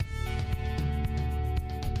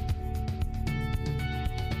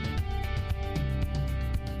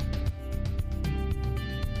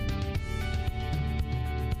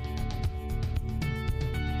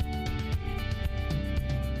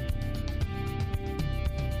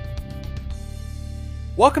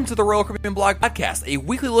Welcome to the Royal Caribbean Blog Podcast, a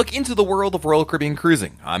weekly look into the world of Royal Caribbean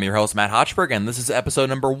cruising. I'm your host, Matt Hochberg, and this is episode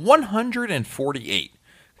number 148.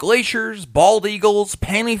 Glaciers, bald eagles,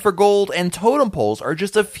 panning for gold, and totem poles are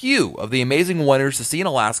just a few of the amazing wonders to see in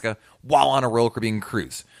Alaska while on a Royal Caribbean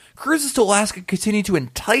cruise. Cruises to Alaska continue to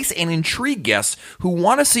entice and intrigue guests who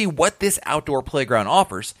want to see what this outdoor playground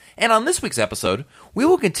offers, and on this week's episode, we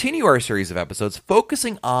will continue our series of episodes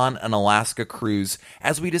focusing on an Alaska cruise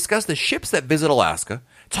as we discuss the ships that visit Alaska,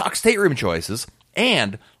 talk stateroom choices,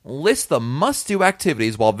 and list the must-do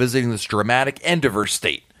activities while visiting this dramatic and diverse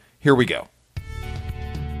state. Here we go.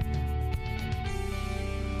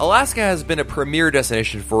 Alaska has been a premier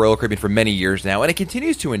destination for Royal Caribbean for many years now, and it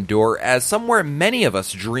continues to endure as somewhere many of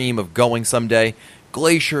us dream of going someday.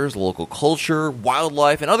 Glaciers, local culture,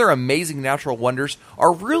 wildlife, and other amazing natural wonders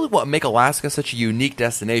are really what make Alaska such a unique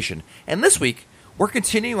destination. And this week, we're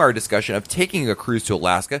continuing our discussion of taking a cruise to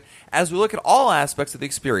Alaska as we look at all aspects of the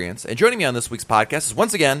experience. And joining me on this week's podcast is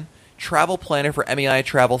once again travel planner for MEI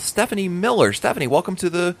Travel, Stephanie Miller. Stephanie, welcome to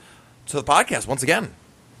the podcast once again.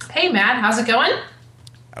 Hey, Matt, how's it going?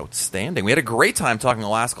 Outstanding. We had a great time talking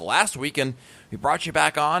Alaska last week, and we brought you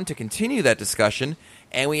back on to continue that discussion.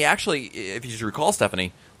 And we actually, if you recall,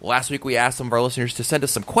 Stephanie, last week we asked some of our listeners to send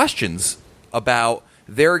us some questions about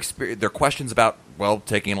their questions about, well,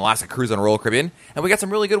 taking an Alaska cruise on Royal Caribbean. And we got some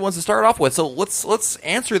really good ones to start off with. So let's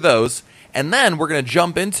answer those, and then we're going to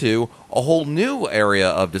jump into a whole new area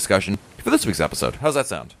of discussion for this week's episode. How's that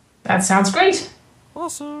sound? That sounds great.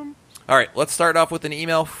 Awesome. All right, let's start off with an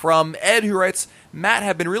email from Ed, who writes, Matt,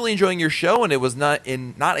 have been really enjoying your show, and it was not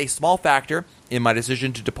a small factor in my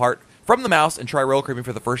decision to depart from the Mouse and try Royal Caribbean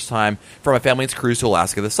for the first time for my family's cruise to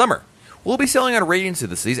Alaska this summer. We'll be sailing on Radiance of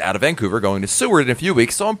the Seas out of Vancouver, going to Seward in a few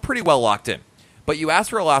weeks, so I'm pretty well locked in. But you asked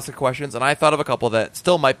for Alaska questions, and I thought of a couple that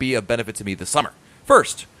still might be of benefit to me this summer.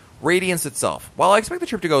 First, Radiance itself. While I expect the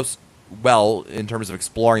trip to go well in terms of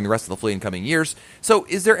exploring the rest of the fleet in coming years, so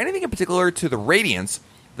is there anything in particular to the Radiance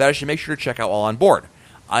that I should make sure to check out while on board?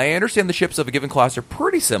 I understand the ships of a given class are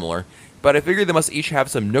pretty similar, but I figure they must each have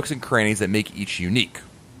some nooks and crannies that make each unique.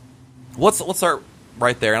 Let's start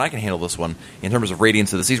right there, and I can handle this one in terms of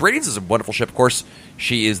Radiance of the Seas. Radiance is a wonderful ship, of course.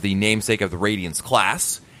 She is the namesake of the Radiance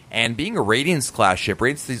class, and being a Radiance class ship,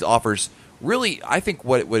 Radiance of the Seas offers really, I think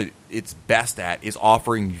what it's best at is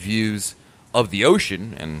offering views of the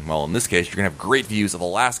ocean, and, well, in this case, you're going to have great views of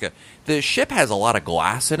Alaska. The ship has a lot of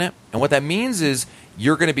glass in it, and what that means is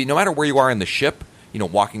you're going to be, no matter where you are in the ship, you know,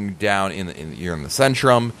 walking down you're in the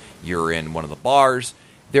Centrum, you're in one of the bars,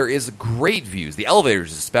 there is great views, the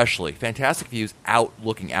elevators especially, fantastic views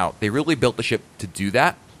looking out. They really built the ship to do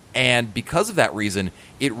that, and because of that reason,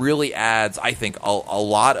 it really adds, I think, a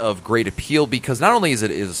lot of great appeal, because not only is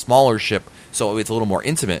it a smaller ship, so it's a little more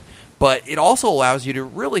intimate, but it also allows you to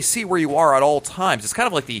really see where you are at all times. It's kind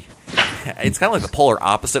of like the polar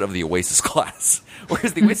opposite of the Oasis class.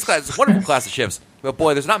 Whereas the Oasis class is a wonderful class of ships, but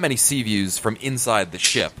boy, there's not many sea views from inside the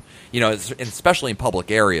ship, you know, especially in public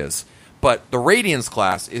areas. But the Radiance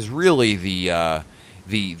class is really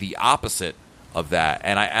the opposite of that,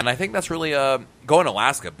 and I think that's really going to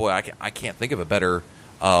Alaska. Boy, I can't think of a better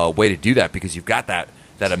way to do that, because you've got that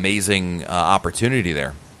amazing opportunity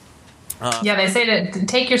there. Yeah, they say to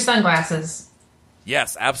take your sunglasses.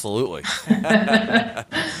 Yes, absolutely.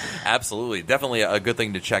 Absolutely. Definitely a good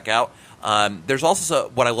thing to check out. There's also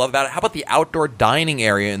what I love about it. How about the outdoor dining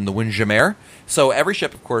area in the Windjammer? So every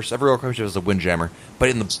ship, of course, every Royal Caribbean ship has a Windjammer. But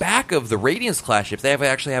in the back of the Radiance class ships, they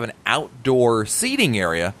actually have an outdoor seating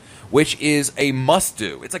area, which is a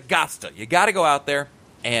must-do. It's a gotta. You got to go out there,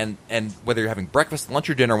 and whether you're having breakfast,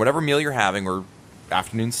 lunch, or dinner, whatever meal you're having, or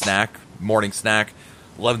afternoon snack, morning snack,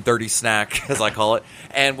 11:30 snack, as I call it,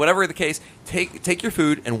 and whatever the case, take your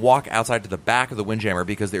food and walk outside to the back of the Windjammer,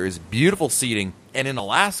 because there is beautiful seating. And in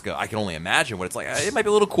Alaska, I can only imagine what it's like. It might be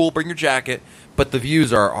a little cool, bring your jacket, but the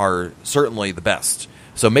views are certainly the best.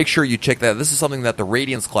 So make sure you check that. This is something that the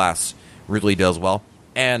Radiance class really does well.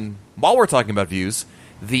 And while we're talking about views,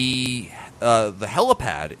 the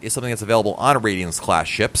helipad is something that's available on Radiance class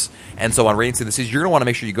ships. And so on Radiance of the Seas, you're going to want to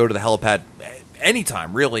make sure you go to the helipad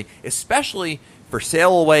anytime, really, especially for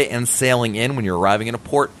sail away and sailing in when you're arriving in a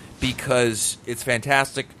port, because it's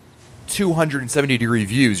fantastic. 270-degree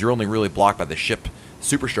views. You're only really blocked by the ship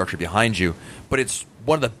superstructure behind you, but it's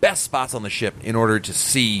one of the best spots on the ship in order to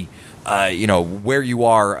see, where you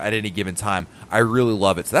are at any given time. I really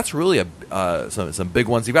love it. So that's really some big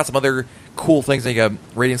ones. You've got some other cool things. Like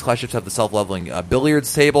Radiance class ships have the self-leveling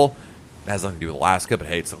billiards table. It has nothing to do with Alaska, but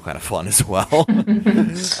hey, it's still kind of fun as well.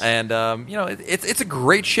 And it's a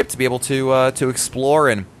great ship to be able to explore.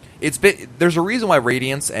 And there's a reason why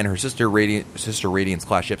Radiance and her sister Radiance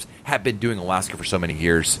class ships have been doing Alaska for so many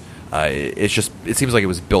years. It seems like it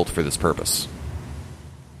was built for this purpose.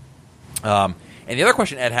 And the other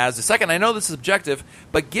question Ed has, the second, I know this is objective,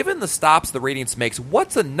 but given the stops the Radiance makes,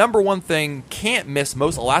 what's the number one thing, can't miss,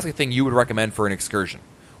 most Alaska thing you would recommend for an excursion?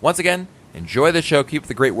 Once again, enjoy the show, keep up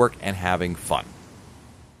the great work, and having fun.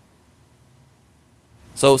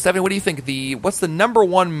 So, Stephanie, what do you think? What's the number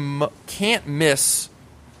one can't miss,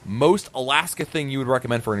 most Alaska thing you would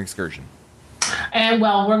recommend for an excursion? And,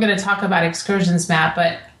 well, we're going to talk about excursions, Matt,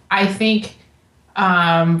 but I think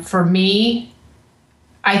for me,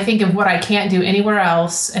 I think of what I can't do anywhere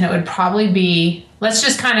else, and it would probably be, let's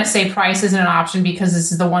just kind of say price isn't an option because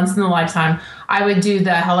this is the once in a lifetime. I would do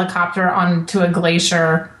the helicopter onto a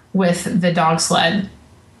glacier with the dog sled,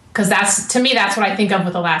 because to me, that's what I think of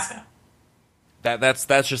with Alaska.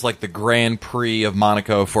 That's just like the Grand Prix of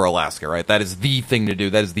Monaco for Alaska, right? That is the thing to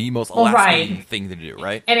do. That is the most Alaskan thing to do,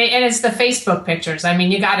 right? And it's the Facebook pictures. I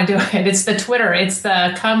mean, you got to do it. It's the Twitter. It's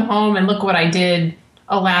the come home and look what I did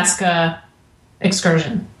Alaska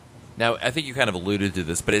excursion. Now, I think you kind of alluded to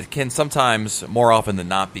this, but it can sometimes, more often than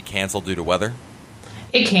not, be canceled due to weather.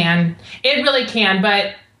 It can. It really can.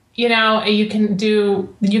 But, you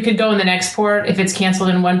could go in the next port. If it's canceled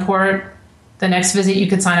in one port, the next visit, you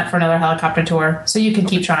could sign up for another helicopter tour. So you can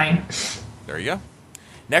keep trying. There you go.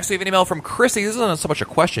 Next, we have an email from Chrissy. This isn't so much a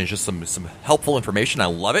question, it's just some helpful information. I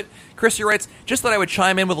love it. Chrissy writes, just thought I would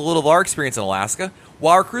chime in with a little of our experience in Alaska.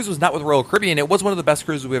 While our cruise was not with Royal Caribbean, it was one of the best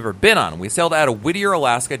cruises we've ever been on. We sailed out of Whittier,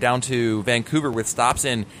 Alaska, down to Vancouver with stops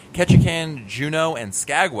in Ketchikan, Juneau, and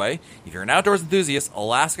Skagway. If you're an outdoors enthusiast,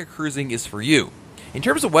 Alaska cruising is for you. In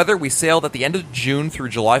terms of weather, we sailed at the end of June through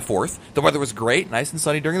July 4th. The weather was great, nice and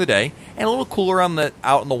sunny during the day, and a little cooler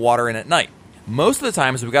out in the water and at night. Most of the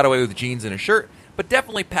times, we got away with jeans and a shirt, but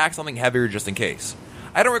definitely pack something heavier just in case.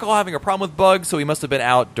 I don't recall having a problem with bugs, so we must have been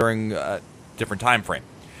out during a different time frame.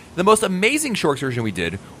 The most amazing shore excursion we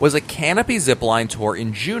did was a canopy zipline tour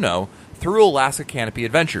in Juneau through Alaska Canopy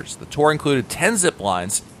Adventures. The tour included 10 zip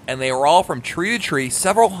lines, and they were all from tree to tree,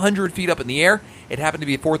 several hundred feet up in the air. It happened to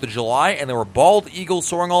be 4th of July, and there were bald eagles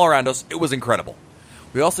soaring all around us. It was incredible.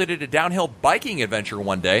 We also did a downhill biking adventure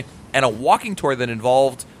one day, and a walking tour that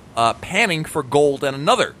involved panning for gold and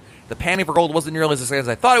another. The panning for gold wasn't nearly as exciting as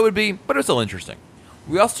I thought it would be, but it was still interesting.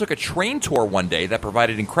 We also took a train tour one day that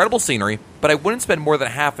provided incredible scenery, but I wouldn't spend more than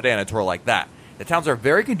half a day on a tour like that. The towns are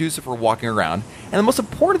very conducive for walking around, and the most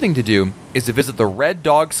important thing to do is to visit the Red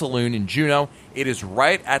Dog Saloon in Juneau. It is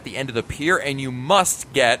right at the end of the pier, and you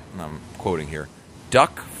must get, and I'm quoting here,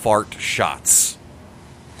 duck fart shots.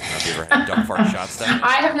 Have you ever had duck fart shots, Stephanie?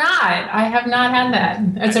 I have not. I have not had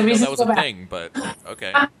that. It's a reason that was a thing, but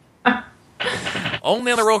okay.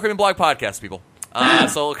 Only on the Royal Caribbean Blog podcast, people.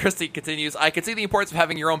 So Christy continues, I can see the importance of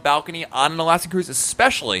having your own balcony on an Alaskan cruise,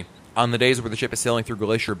 especially on the days where the ship is sailing through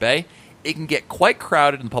Glacier Bay. It can get quite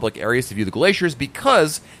crowded in the public areas to view the glaciers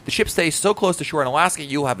because the ship stays so close to shore in Alaska,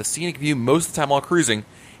 you'll have a scenic view most of the time while cruising.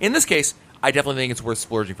 In this case, I definitely think it's worth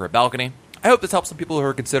splurging for a balcony. I hope this helps some people who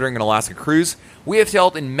are considering an Alaska cruise. We have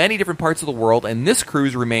sailed in many different parts of the world, and this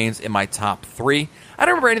cruise remains in my top 3. I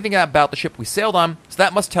don't remember anything about the ship we sailed on, so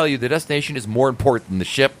that must tell you the destination is more important than the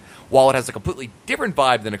ship. While it has a completely different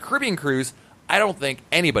vibe than a Caribbean cruise, I don't think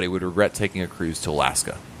anybody would regret taking a cruise to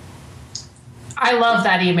Alaska. I love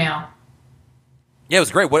that email. Yeah, it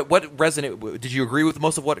was great. What resonated? Did you agree with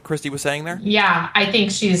most of what Christy was saying there? Yeah, I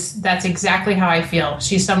think that's exactly how I feel.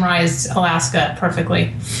 She summarized Alaska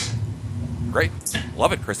perfectly. Great.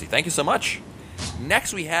 Love it, Christy. Thank you so much.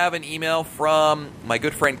 Next, we have an email from my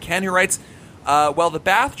good friend Ken, who writes, well, the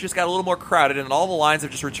bath just got a little more crowded, and all the lines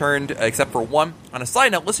have just returned except for one. On a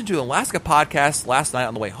side note, listening to the Alaska podcast last night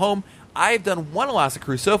on the way home. I've done one Alaska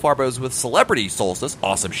cruise so far, but it was with Celebrity Solstice.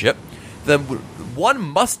 Awesome ship. The one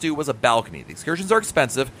must-do was a balcony. The excursions are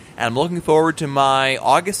expensive, and I'm looking forward to my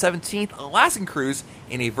August 17th Alaskan cruise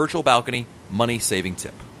in a virtual balcony. Money-saving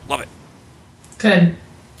tip. Love it. Good.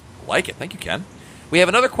 Like it. Thank you, Ken. We have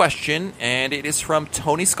another question, and it is from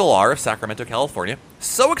Tony Scalar of Sacramento, California.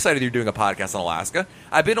 So excited you're doing a podcast on Alaska.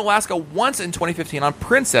 I've been to Alaska once in 2015 on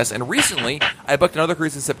Princess, and recently I booked another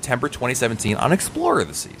cruise in September 2017 on Explorer of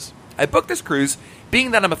the Seas. I booked this cruise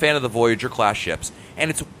being that I'm a fan of the Voyager-class ships, and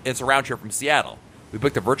it's a round trip from Seattle. We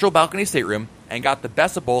booked a virtual balcony stateroom and got the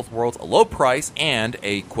best of both worlds, a low price and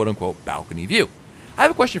a quote-unquote balcony view. I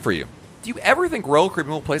have a question for you. Do you ever think Royal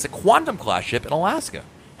Caribbean will place a Quantum-class ship in Alaska?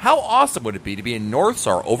 How awesome would it be to be in North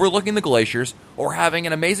Star overlooking the glaciers or having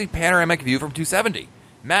an amazing panoramic view from 270?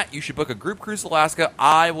 Matt, you should book a group cruise to Alaska.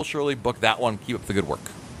 I will surely book that one. Keep up the good work.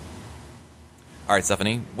 All right,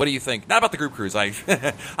 Stephanie, what do you think? Not about the group cruise. I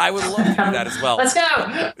I would love to do that as well. Let's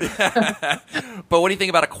go. But what do you think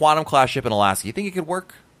about a Quantum class ship in Alaska? You think it could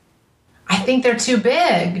work? I think they're too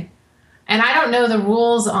big. And I don't know the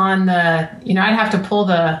rules on the, I'd have to pull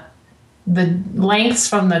the lengths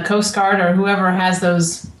from the Coast Guard or whoever has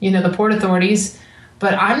those, the port authorities.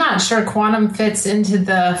 But I'm not sure Quantum fits into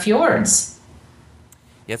the fjords.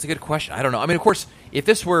 Yeah, it's a good question. I don't know. I mean, of course, if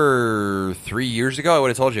this were 3 years ago, I would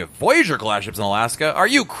have told you Voyager class ships in Alaska. Are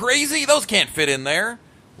you crazy? Those can't fit in there.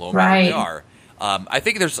 Well, right. They are. I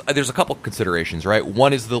think there's a couple considerations, right?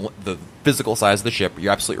 One is the physical size of the ship.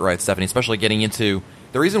 You're absolutely right, Stephanie, especially getting into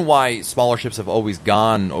the reason why smaller ships have always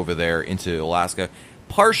gone over there into Alaska.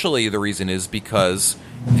 Partially the reason is because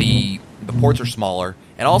the ports are smaller,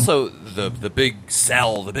 and also the big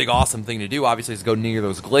sell, the big awesome thing to do, obviously, is go near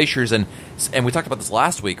those glaciers. And we talked about this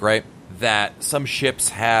last week, right? That some ships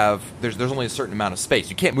have there's only a certain amount of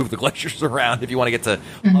space. You can't move the glaciers around if you want to get to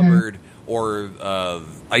Hubbard or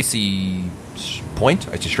Icy Point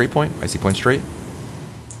Strait.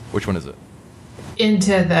 Which one is it?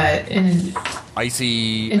 Into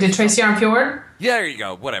Tracy Arm Fjord? Yeah, there you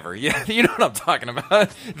go. Whatever. Yeah, you know what I'm talking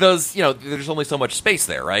about. Those, there's only so much space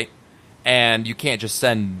there, right? And you can't just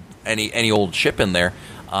send any old ship in there.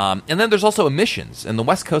 And then there's also emissions. In the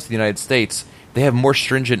west coast of the United States, they have more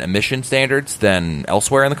stringent emission standards than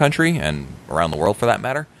elsewhere in the country and around the world, for that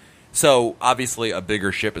matter. So obviously, a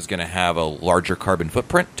bigger ship is going to have a larger carbon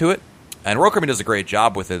footprint to it. And Royal Caribbean does a great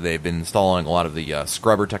job with it. They've been installing a lot of the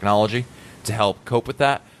scrubber technology to help cope with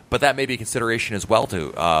that. But that may be a consideration as well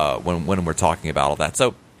too when we're talking about all that.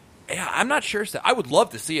 So yeah, I'm not sure. I would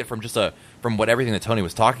love to see it from from everything that Tony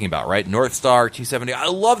was talking about, right? North Star, T-70. I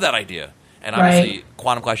love that idea. And obviously,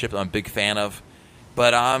 Quantum class ships I'm a big fan of.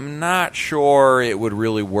 But I'm not sure it would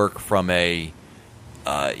really work from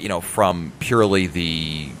from purely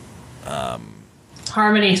the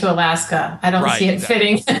Harmony to Alaska. I don't see it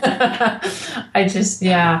fitting. I just,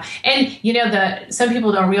 yeah. And, some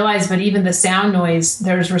people don't realize, but even the sound noise,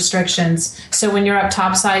 there's restrictions. So when you're up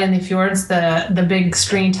topside in the fjords, the big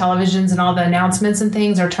screen televisions and all the announcements and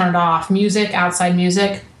things are turned off. Music, outside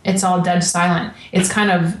music, it's all dead silent. It's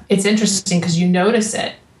interesting because you notice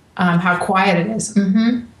it, how quiet it is.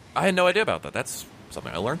 Mm-hmm. I had no idea about that. That's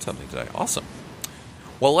something. I learned something today. Awesome.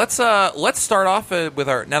 Well, let's start off with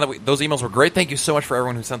those emails were great. Thank you so much for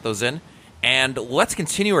everyone who sent those in. And let's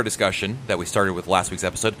continue our discussion that we started with last week's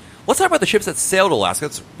episode. Let's talk about the ships that sailed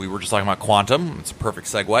Alaska. We were just talking about Quantum. It's a perfect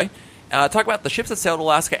segue. Talk about the ships that sailed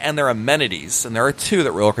Alaska and their amenities. And there are two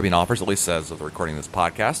that Royal Caribbean offers, at least as of the recording of this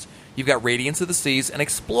podcast. You've got Radiance of the Seas and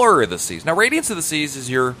Explorer of the Seas. Now, Radiance of the Seas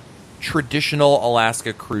is your traditional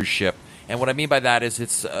Alaska cruise ship. And what I mean by that is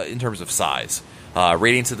it's in terms of size.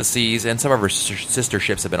 Radiance of the Seas and some of our sister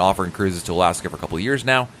ships have been offering cruises to Alaska for a couple of years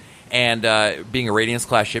now. And being a Radiance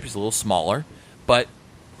class ship is a little smaller. But,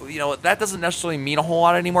 that doesn't necessarily mean a whole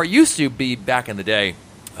lot anymore. It used to be back in the day,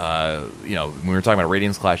 when we were talking about a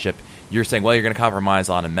Radiance class ship, you're saying, well, you're going to compromise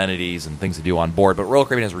on amenities and things to do on board. But Royal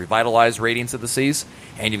Caribbean has revitalized Radiance of the Seas.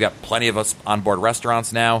 And you've got plenty of us onboard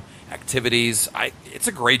restaurants now, activities. It's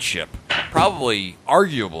a great ship. Probably,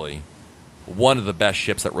 arguably, one of the best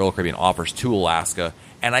ships that Royal Caribbean offers to Alaska.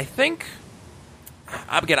 And I think,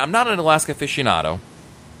 again, I'm not an Alaska aficionado,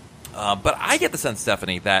 but I get the sense,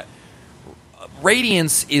 Stephanie, that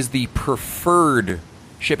Radiance is the preferred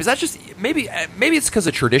ship. Is that just, maybe it's because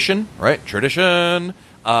of tradition, right? Tradition.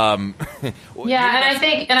 Yeah,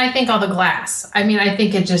 and I think all the glass. I mean, I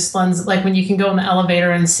think it just lends, like when you can go in the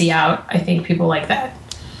elevator and see out, I think people like that.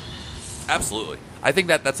 Absolutely. I think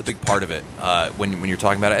that's a big part of it when you're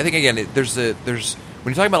talking about it. I think again, there's when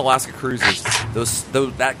you're talking about Alaska cruises,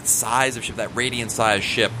 that size of ship, that Radiant size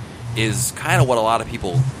ship, is kind of what a lot of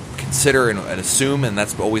people consider and assume, and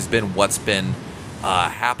that's always been what's been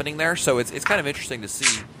happening there. So it's kind of interesting to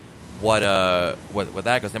see what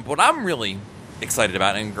that goes in. But what I'm really excited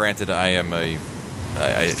about, and granted, I am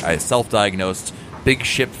a self-diagnosed big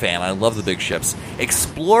ship fan. I love the big ships.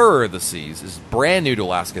 Explorer of the Seas is brand new to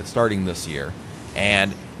Alaska, starting this year.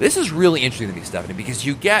 And this is really interesting to me, Stephanie, because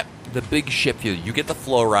you get the big ship view. You get the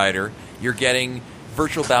flow rider. You're getting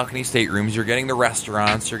virtual balcony staterooms. You're getting the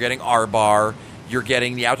restaurants. You're getting our bar. You're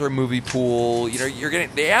getting the outdoor movie pool.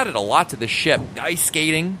 They added a lot to the ship. Ice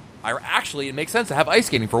skating. Actually, it makes sense to have ice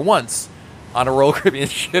skating for once on a Royal Caribbean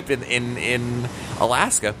ship in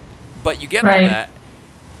Alaska. But you get all that,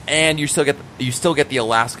 and you still get the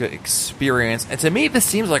Alaska experience. And to me, this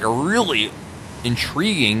seems like a really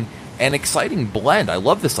intriguing and exciting blend. I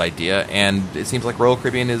love this idea, and it seems like Royal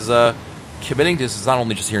Caribbean is committing to this. It's not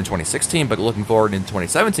only just here in 2016, but looking forward in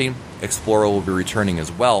 2017. Explorer will be returning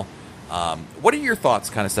as well. What are your thoughts,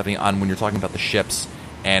 kind of, Stephanie, on when you're talking about the ships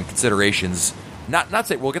and considerations? Not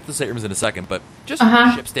say we'll get to the staterooms in a second, but just from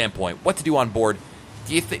a ship standpoint, what to do on board.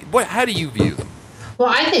 Do you think? How do you view them? Well,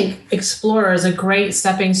 I think Explorer is a great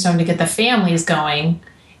stepping stone to get the families going,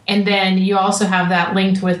 and then you also have that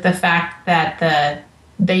linked with the fact that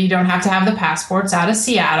you don't have to have the passports out of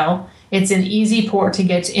Seattle. It's an easy port to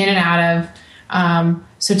get in and out of.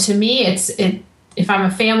 So to me, if I'm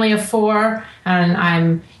a family of 4 and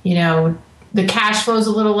I'm, the cash flow is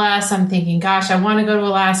a little less, I'm thinking, gosh, I want to go to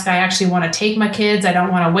Alaska. I actually want to take my kids. I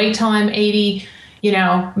don't want to wait till I'm 80.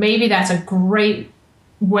 Maybe that's a great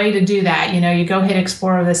way to do that. You go hit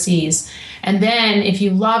Explorer the Seas. And then if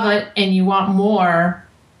you love it and you want more,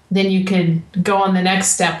 then you could go on the next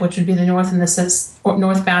step, which would be the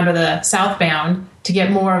northbound or the southbound, to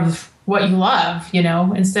get more of what you love.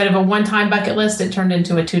 Instead of a one-time bucket list, it turned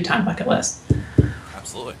into a 2-time bucket list.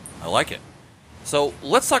 Absolutely. I like it. So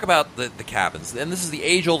let's talk about the cabins. And this is the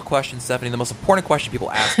age-old question, Stephanie, the most important question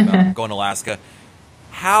people ask about going to Alaska.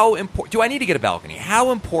 How important do I need to get a balcony?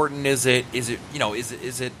 How important is it? Is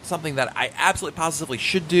it something that I absolutely positively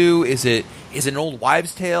should do? Is it an old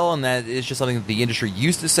wives' tale, and that is just something that the industry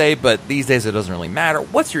used to say, but these days it doesn't really matter?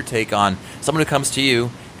 What's your take on someone who comes to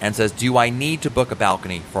you and says, "Do I need to book a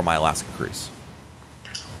balcony for my Alaska cruise?"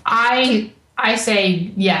 I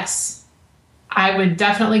say yes. I would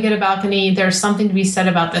definitely get a balcony. There's something to be said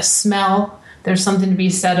about the smell. There's something to be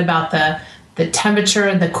said about the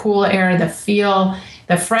temperature, the cool air, the feel,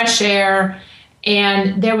 the fresh air.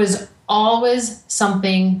 And there was always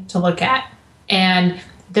something to look at. And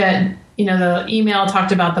the email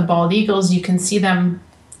talked about the bald eagles. You can see them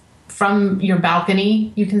from your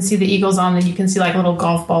balcony. You can see the eagles on them. You can see like little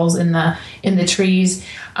golf balls in the trees.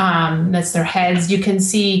 That's their heads. You can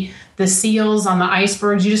see the seals on the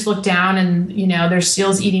icebergs. You just look down and, there's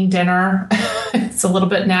seals eating dinner. It's a little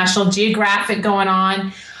bit National Geographic going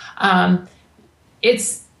on.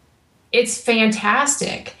 It's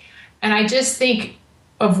fantastic. And I just think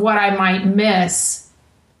of what I might miss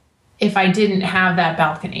if I didn't have that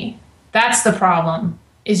balcony. That's the problem,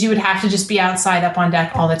 is you would have to just be outside up on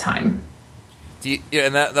deck all the time.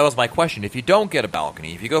 And that was my question. If you don't get a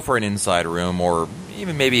balcony, if you go for an inside room or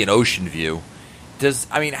even maybe an ocean view,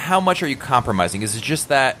 how much are you compromising? Is it just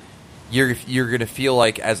that you're going to feel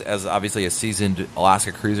like, as obviously a seasoned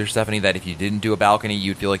Alaska cruiser, Stephanie, that if you didn't do a balcony,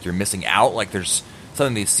 you'd feel like you're missing out, like there's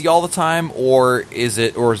something that you see all the time, or is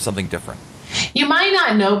it something different? You might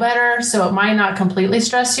not know better, so it might not completely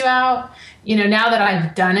stress you out. Now that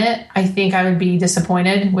I've done it, I think I would be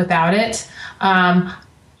disappointed without it.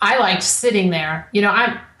 I liked sitting there.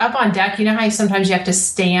 I'm up on deck. You know how sometimes you have to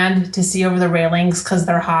stand to see over the railings because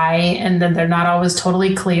they're high and then they're not always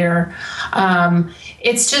totally clear.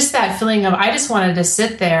 It's just that feeling of, I just wanted to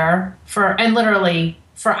sit there literally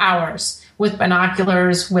for hours with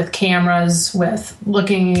binoculars, with cameras, with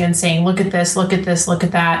looking and saying, look at this, look at this, look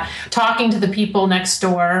at that, talking to the people next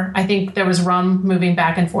door. I think there was rum moving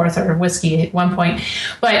back and forth, or whiskey at one point,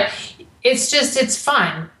 but it's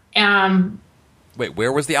fun. Wait,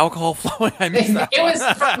 where was the alcohol flowing? I missed that. It was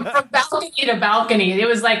from balcony to balcony. It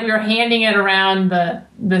was like we were handing it around the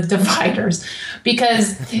dividers,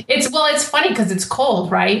 because it's funny because it's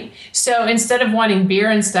cold, right? So instead of wanting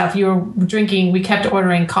beer and stuff, we kept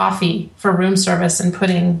ordering coffee for room service and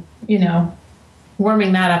putting,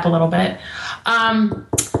 warming that up a little bit.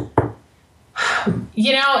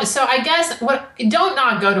 So I guess don't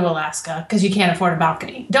not go to Alaska because you can't afford a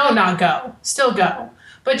balcony. Don't not go. Still go.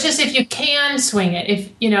 But just if you can swing it,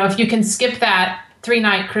 if you can skip that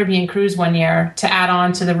 3-night Caribbean cruise one year to add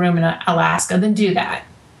on to the room in Alaska, then do that.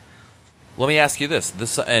 Let me ask you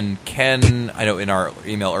this, and Ken, I know in our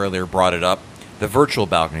email earlier, brought it up, the virtual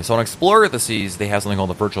balcony. So on Explorer of the Seas, they have something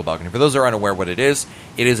called the virtual balcony. For those who are unaware what it is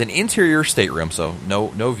an interior stateroom, so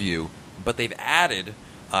no view, but they've added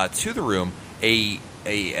to the room a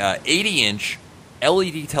 80-inch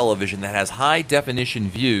LED television that has high-definition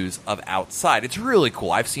views of outside. It's really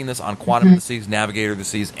cool. I've seen this on Quantum of the Seas, Navigator of the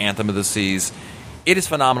Seas, Anthem of the Seas. It is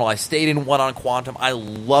phenomenal. I stayed in one on Quantum. I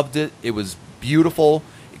loved it. It was beautiful.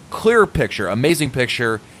 Clear picture, amazing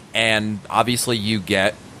picture, and obviously you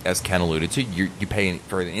get, as Ken alluded to, you pay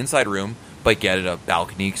for the inside room, but get a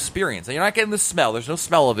balcony experience. And you're not getting the smell. There's no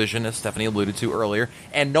smell-o-vision, as Stephanie alluded to earlier,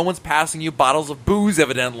 and no one's passing you bottles of booze,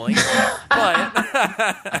 evidently.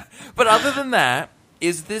 But other than that,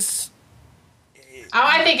 is this...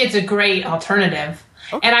 I think it's a great alternative.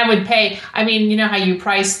 Okay. And I would pay... you know how you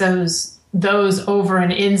price those over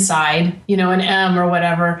an inside, an M or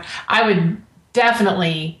whatever. I would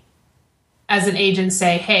definitely, as an agent,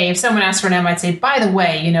 say, hey, if someone asks for an M, I'd say, by the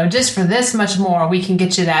way, just for this much more, we can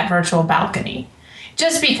get you that virtual balcony.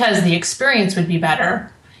 just because the experience would be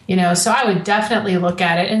better. So I would definitely look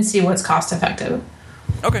at it and see what's cost effective.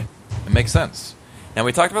 Okay, it makes sense. Now,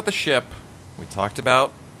 we talked about the ship. We talked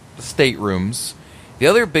about the staterooms. The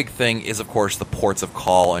other big thing is, of course, the ports of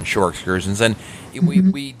call and shore excursions. And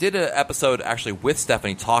we did an episode, actually, with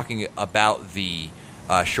Stephanie talking about the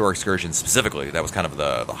shore excursions specifically. That was kind of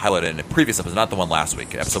the highlight in a previous episode, not the one last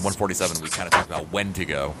week. Episode 147, we kind of talked about when to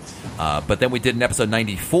go. But then we did an episode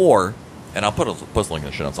 94, and I'll post a link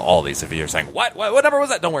in the show notes to all of these if you're saying, what number was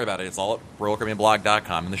that? Don't worry about it. It's all at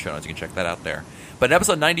RoyalCaribbeanBlog.com in the show notes. You can check that out there. But in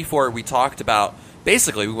episode 94, we talked about,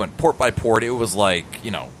 basically, we went port by port. It was like,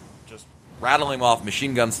 just rattling them off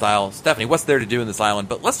machine gun style. Stephanie, what's there to do in this island?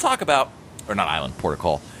 But let's talk about, or not island, port of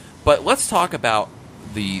call. But let's talk about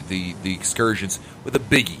the excursions with the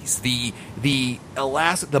biggies, the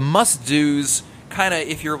Alaska, the must-dos, kind of,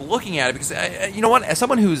 if you're looking at it, because, you know what, as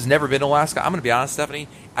someone who's never been to Alaska, I'm going to be honest, Stephanie,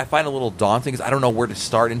 I find it a little daunting because I don't know where to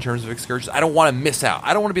start in terms of excursions. I don't want to miss out.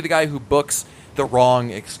 I don't want to be the guy who books the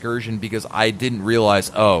wrong excursion because I didn't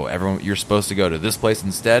realize, you're supposed to go to this place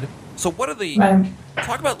instead. So what are the let's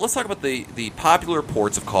talk about the popular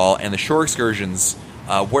ports of call and the shore excursions,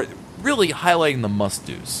 really highlighting the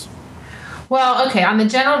must-dos. Well, okay, on the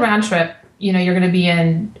general round trip, you're going to be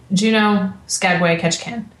in Juneau, Skagway,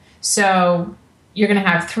 Ketchikan. So you're going to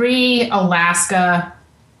have 3 Alaska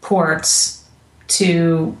ports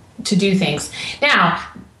to do things. Now,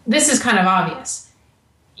 this is kind of obvious.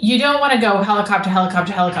 You don't want to go helicopter.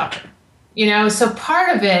 So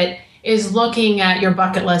part of it is looking at your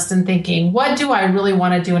bucket list and thinking, what do I really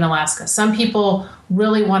want to do in Alaska? Some people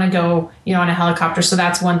really want to go, on a helicopter. So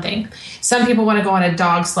that's one thing. Some people want to go on a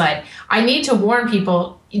dog sled. I need to warn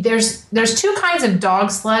people, there's 2 kinds of dog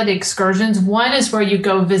sled excursions. One is where you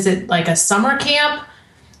go visit like a summer camp.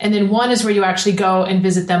 And then one is where you actually go and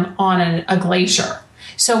visit them on a glacier.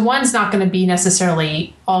 So one's not going to be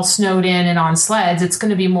necessarily all snowed in and on sleds. It's going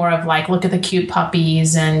to be more of like, look at the cute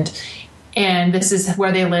puppies and this is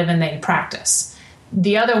where they live and they practice.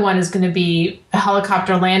 The other one is going to be a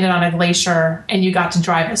helicopter landed on a glacier and you got to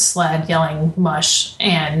drive a sled yelling mush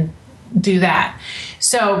and do that.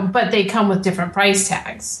 So, but they come with different price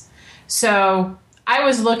tags. So I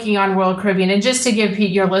was looking on Royal Caribbean, and just to give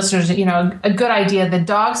your listeners, a good idea, the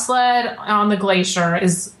dog sled on the glacier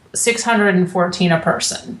is $614 a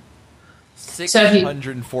person.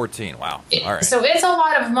 614. Wow. All right. So it's a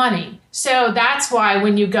lot of money. So that's why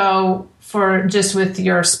when you go for just with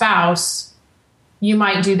your spouse, you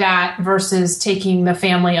might do that versus taking the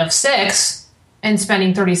family of 6 and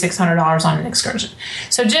spending $3,600 on an excursion.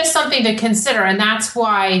 So just something to consider. And that's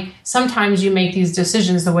why sometimes you make these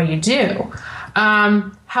decisions the way you do.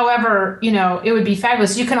 However, it would be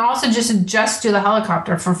fabulous. You can also just do the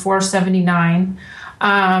helicopter for $479.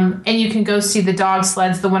 And you can go see the dog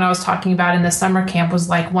sleds. The one I was talking about in the summer camp was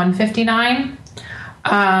like $159.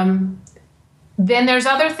 Then there's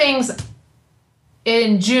other things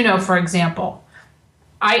in Juneau, for example.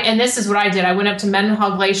 And this is what I did. I went up to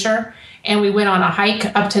Mendenhall Glacier and we went on a hike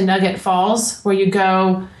up to Nugget Falls where you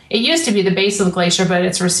go. It used to be the base of the glacier, but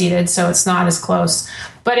it's receded, so it's not as close.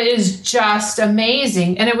 But it is just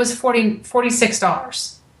amazing. And it was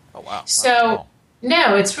 $46. Oh, wow. So,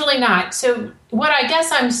 no, it's really not. So what I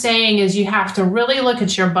guess I'm saying is you have to really look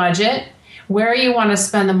at your budget, where you want to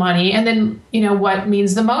spend the money, and then, what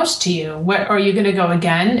means the most to you. Are you going to go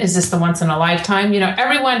again? Is this the once in a lifetime?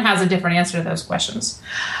 Everyone has a different answer to those questions.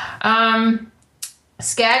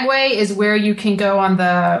 Skagway is where you can go on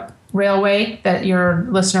the railway that your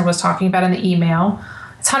listener was talking about in the email.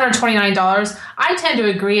 It's $129. I tend to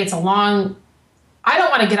agree. I don't want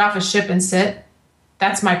to get off a ship and sit.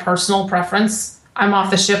 That's my personal preference. I'm off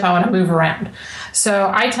the ship. I want to move around.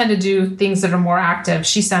 So I tend to do things that are more active.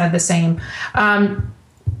 She sounded the same.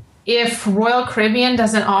 If Royal Caribbean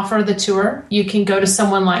doesn't offer the tour, you can go to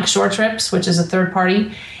someone like Shore Trips, which is a third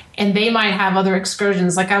party, and they might have other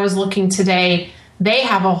excursions. Like I was looking today, they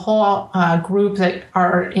have a whole group that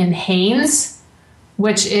are in Haines,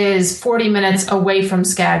 which is 40 minutes away from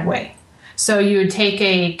Skagway. So you would take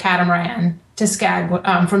a catamaran to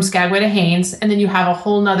Skagway, from Skagway to Haines, and then you have a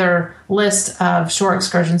whole nother list of shore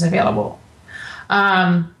excursions available.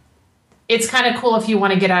 It's kind of cool if you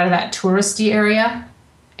want to get out of that touristy area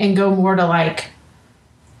and go more to like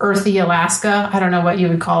earthy Alaska. I don't know what you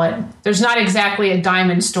would call it. There's not exactly a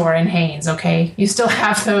diamond store in Haines, okay? You still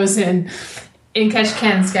have those in Ketchikan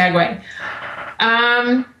and Skagway.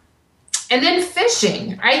 And then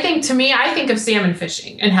fishing. I think of salmon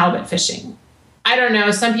fishing and halibut fishing. I don't know.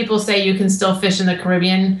 Some people say you can still fish in the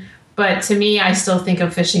Caribbean, but to me, I still think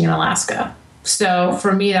of fishing in Alaska. So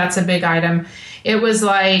for me, that's a big item. It was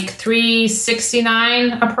like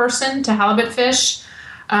 $369 a person to halibut fish.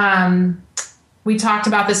 We talked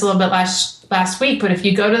about this a little bit last week, but if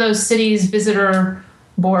you go to those cities visitor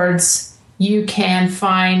boards, you can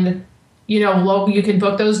find, you can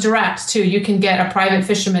book those direct too. You can get a private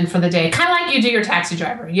fisherman for the day, kind of like you do your taxi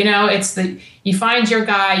driver. You find your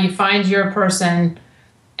guy, you find your person,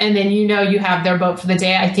 and then you have their boat for the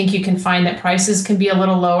day. I think you can find that prices can be a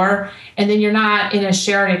little lower, and then you're not in a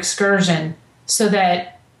shared excursion, so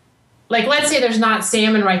that, like, let's say there's not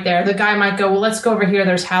salmon right there. The guy might go, well, let's go over here.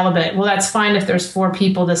 There's halibut. Well, that's fine if there's 4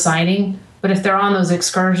 people deciding. But if they're on those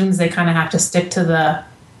excursions, they kind of have to stick to the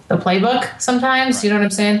playbook sometimes. Right. You know what I'm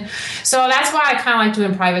saying? So that's why I kind of like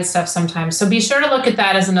doing private stuff sometimes. So be sure to look at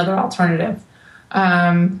that as another alternative.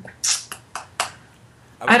 I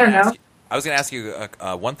don't know. I was going to ask you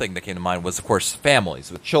one thing that came to mind was, of course,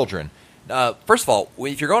 families with children. First of all,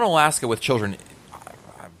 if you're going to Alaska with children,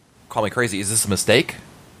 call me crazy, is this a mistake?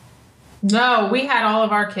 No, we had all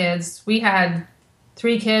of our kids. We had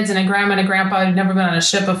 3 kids and a grandma and a grandpa who'd never been on a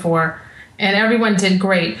ship before, and everyone did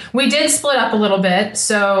great. We did split up a little bit,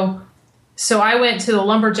 so I went to the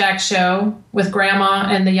lumberjack show with grandma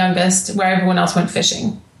and the youngest, where everyone else went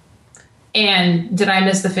fishing. And did I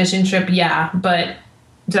miss the fishing trip? Yeah, but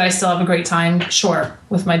did I still have a great time? Sure,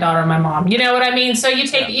 with my daughter and my mom. You know what I mean? So you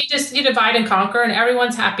divide and conquer, and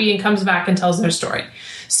everyone's happy and comes back and tells their story.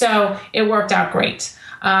 So it worked out great.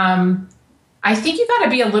 I think you got to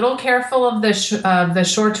be a little careful of the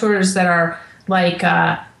shore tours that are like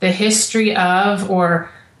the history of,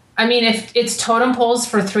 if it's totem poles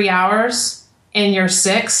for 3 hours and you're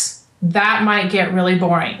 6, that might get really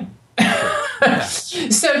boring. Yeah.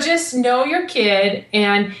 So just know your kid,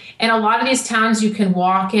 and a lot of these towns you can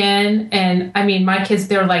walk in, and my kids,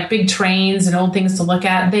 they're like big trains and old things to look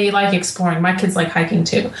at. They like exploring. My kids like hiking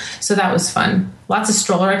too, so that was fun. Lots of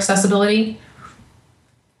stroller accessibility.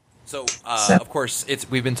 So, of course,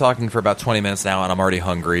 we've been talking for about 20 minutes now, and I'm already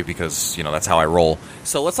hungry because that's how I roll.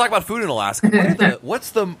 So let's talk about food in Alaska.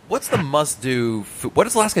 What's the must-do food? What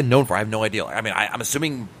is Alaska known for? I have no idea. I'm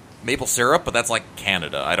assuming maple syrup, but that's like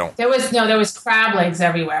Canada. I don't. There was crab legs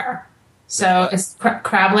everywhere. So it's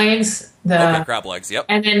crab legs. Okay, crab legs. Yep.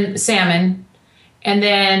 And then salmon, and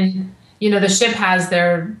then the ship has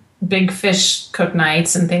their big fish cook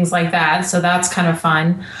nights and things like that. So that's kind of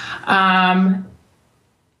fun.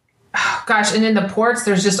 Gosh, and in the ports,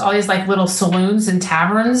 there's just all these like little saloons and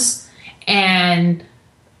taverns and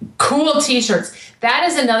cool t-shirts. That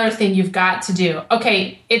is another thing you've got to do.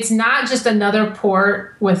 Okay, it's not just another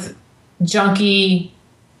port with junky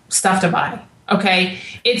stuff to buy. Okay,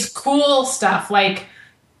 it's cool stuff like,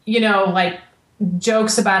 like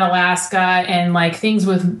jokes about Alaska and like things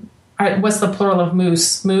with, what's the plural of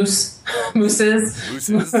moose? Mooses?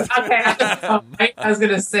 Okay, I was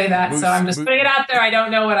going to say that, so I'm just putting it out there. I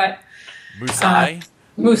don't know what Moosai?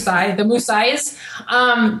 Moosai, the Moosais.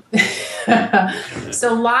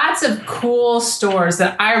 So lots of cool stores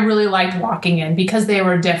that I really liked walking in because they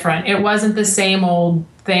were different. It wasn't the same old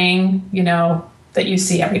thing, that you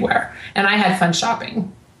see everywhere. And I had fun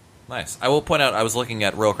shopping. Nice. I will point out, I was looking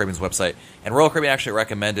at Royal Caribbean's website, and Royal Caribbean actually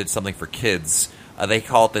recommended something for kids. They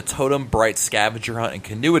call it the Totem Bright Scavenger Hunt and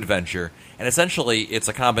Canoe Adventure. And essentially, it's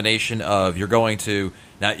a combination of you're going to,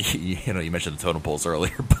 now, you mentioned the totem poles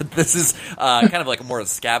earlier, but this is kind of like more of a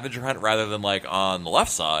scavenger hunt rather than like on the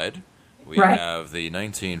left side. We have the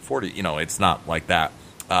 1940, it's not like that.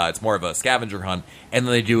 It's more of a scavenger hunt. And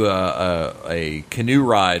then they do a canoe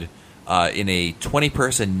ride in a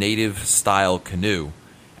 20-person native-style canoe.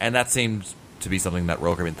 And that seems to be something that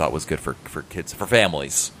Royal Caribbean thought was good for kids, for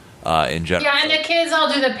families in general. Yeah, and the kids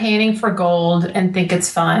all do the panning for gold and think it's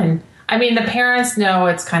fun. The parents know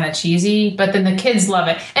it's kind of cheesy, but then the kids love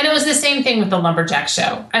it. And it was the same thing with the lumberjack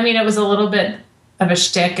show. It was a little bit of a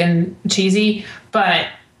shtick and cheesy, but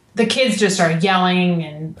the kids just are yelling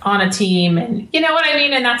and on a team, and you know what I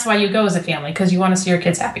mean? And that's why you go as a family, because you want to see your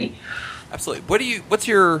kids happy. Absolutely. What's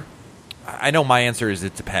your, I know my answer is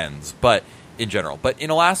it depends, but in general. But in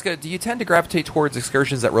Alaska, do you tend to gravitate towards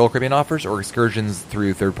excursions that Royal Caribbean offers or excursions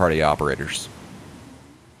through third-party operators?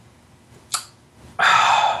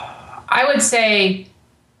 I would say,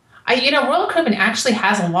 Royal Caribbean actually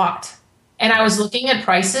has a lot. And I was looking at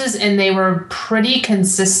prices, and they were pretty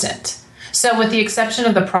consistent. So with the exception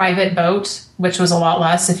of the private boat, which was a lot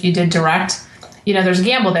less if you did direct, there's a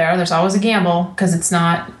gamble there. There's always a gamble because it's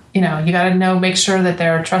not, you got to make sure that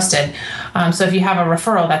they're trusted. So if you have a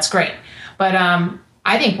referral, that's great. But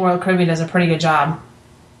I think Royal Caribbean does a pretty good job.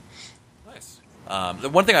 Nice. The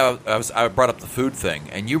one thing I brought up the food thing,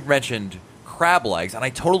 and you mentioned crab legs, and I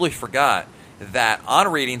totally forgot that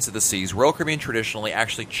on Radiance of the Seas, Royal Caribbean traditionally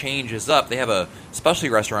actually changes up. They have a specialty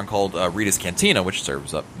restaurant called Rita's Cantina, which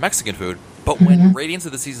serves up Mexican food. But when Radiance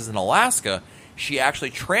of the Seas is in Alaska, she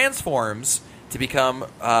actually transforms to become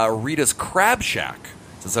Rita's Crab Shack.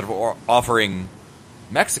 So instead of offering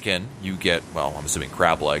Mexican, you get, well, I'm assuming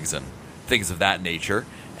crab legs and things of that nature.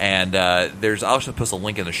 And I'll actually post a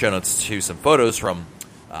link in the show notes to some photos from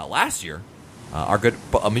last year. Our good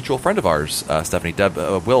mutual friend of ours, Stephanie Deb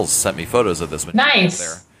Wills, sent me photos of this. Nice.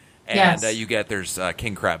 There. And yes. There's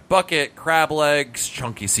king crab bucket, crab legs,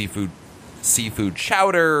 chunky seafood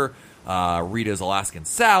chowder, Rita's Alaskan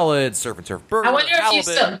salad, surf and turf burger. I wonder if you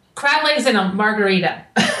still crab legs in a margarita.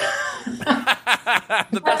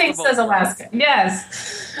 Nothing says Alaska.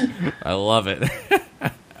 Yes. I love it.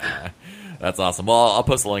 That's awesome. Well, I'll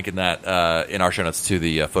post a link in that in our show notes to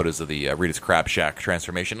the photos of the Rita's Crab Shack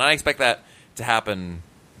transformation. I expect that to happen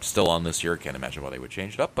still on this year. Can't imagine why they would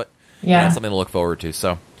change it up, but that's something to look forward to.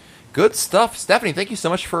 So, good stuff. Stephanie, thank you so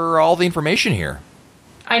much for all the information here.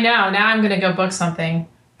 I know. Now I'm going to go book something.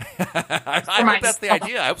 I hope that's the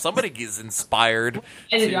idea. I hope somebody is inspired.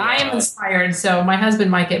 I am inspired, so my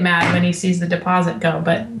husband might get mad when he sees the deposit go,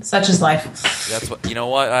 but such is life. That's what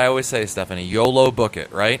I always say, Stephanie. YOLO, book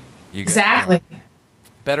it, right? Exactly.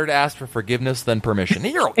 Better to ask for forgiveness than permission.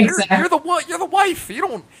 You're the wife. You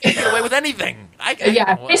don't get away with anything.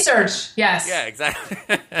 Research. Yes. Yeah, exactly.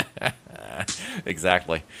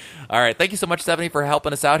 Exactly. All right. Thank you so much, Stephanie, for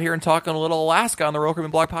helping us out here and talking a little Alaska on the Royal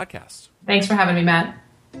Caribbean Blog Podcast. Thanks for having me, Matt.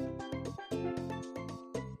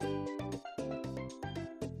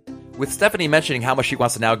 With Stephanie mentioning how much she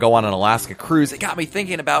wants to now go on an Alaska cruise, it got me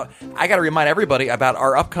thinking about, I got to remind everybody about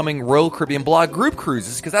our upcoming Royal Caribbean Blog group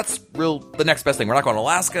cruises, because that's the next best thing. We're not going to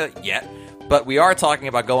Alaska yet, but we are talking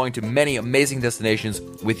about going to many amazing destinations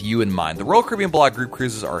with you in mind. The Royal Caribbean Blog group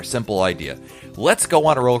cruises are a simple idea. Let's go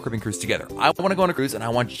on a Royal Caribbean cruise together. I want to go on a cruise, and I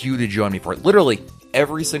want you to join me for it. Literally,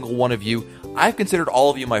 every single one of you. I've considered all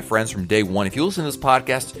of you my friends from day one. If you listen to this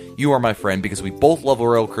podcast, you are my friend because we both love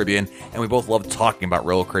Royal Caribbean and we both love talking about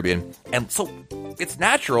Royal Caribbean. And so it's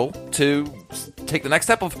natural to take the next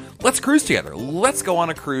step of let's cruise together. Let's go on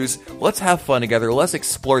a cruise. Let's have fun together. Let's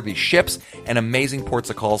explore these ships and amazing ports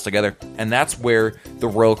of calls together. And that's where the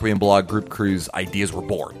Royal Caribbean Blog group cruise ideas were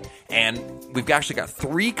born. And we've actually got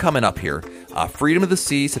 3 coming up here. Freedom of the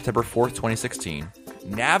Seas, September 4th, 2016.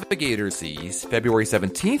 Navigator Seas, February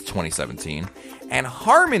 17th, 2017, and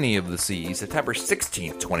Harmony of the Seas, September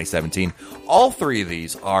 16th, 2017. All 3 of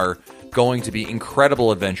these are going to be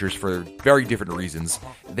incredible adventures for very different reasons.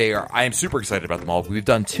 I am super excited about them all. We've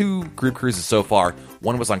done 2 group cruises so far.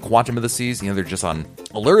 One was on Quantum of the Seas, the other just on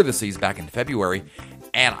Allure of the Seas back in February.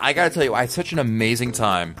 And I gotta tell you, I had such an amazing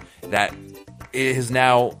time that it has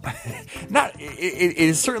now it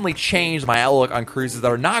has certainly changed my outlook on cruises that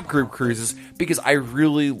are not group cruises, because I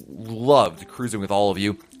really loved cruising with all of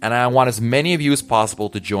you, and I want as many of you as possible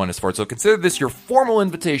to join us for it. So consider this your formal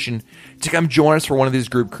invitation to come join us for one of these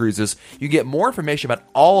group cruises. You get more information about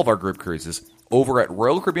all of our group cruises over at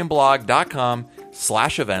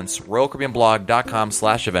RoyalCaribbeanBlog.com/events,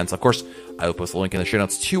 RoyalCaribbeanBlog.com/events. Of course, I will post a link in the show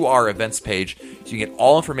notes to our events page, so you get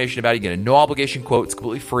all information about it. You get a no obligation quote. It's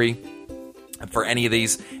completely free for any of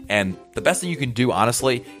these, and the best thing you can do,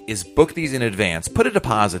 honestly, is book these in advance, put a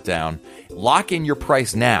deposit down, lock in your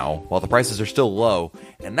price now while the prices are still low,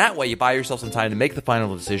 and that way you buy yourself some time to make the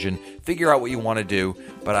final decision, figure out what you want to do.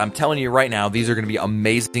 But I'm telling you right now, these are going to be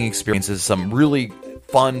amazing experiences, some really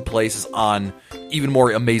fun places on even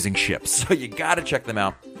more amazing ships. So you got to check them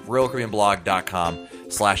out,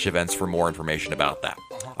 RoyalCaribbeanBlog.com/events for more information about that.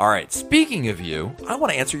 All right, speaking of you, I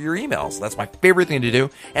want to answer your emails. That's my favorite thing to do.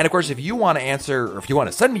 And of course, if you want to answer, or if you want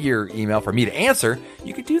to send me your email for me to answer,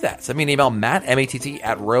 you can do that. Send me an email, Matt, M-A-T-T,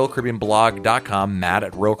 at RoyalCaribbeanBlog.com, Matt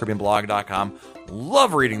at RoyalCaribbeanBlog.com.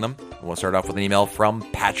 Love reading them. We'll start off with an email from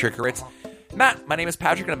Patrick, who writes, Matt, my name is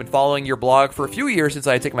Patrick, and I've been following your blog for a few years since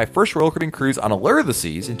I had taken my first Royal Caribbean cruise on Allure of the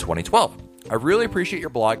Seas in 2012. I really appreciate your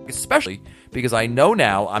blog, especially because I know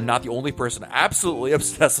now I'm not the only person absolutely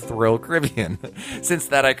obsessed with the Royal Caribbean. Since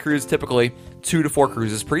that, I cruise typically 2 to 4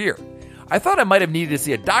 cruises per year. I thought I might have needed to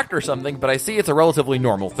see a doctor or something, but I see it's a relatively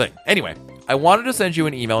normal thing. Anyway, I wanted to send you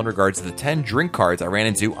an email in regards to the 10 drink cards I ran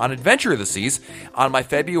into on Adventure of the Seas on my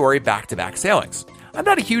February back-to-back sailings. I'm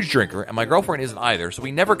not a huge drinker, and my girlfriend isn't either, so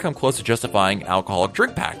we never come close to justifying an alcoholic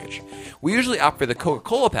drink package. We usually opt for the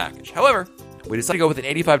Coca-Cola package. However, we decided to go with an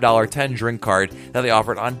 $85 10 drink card that they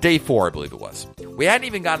offered on day 4, I believe it was. We hadn't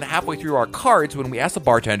even gotten halfway through our cards when we asked the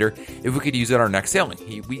bartender if we could use it on our next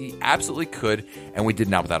sailing. We absolutely could, and we did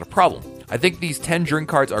not without a problem. I think these 10 drink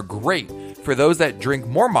cards are great for those that drink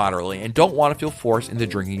more moderately and don't want to feel forced into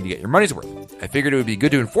drinking to get your money's worth. I figured it would be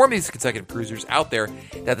good to inform these consecutive cruisers out there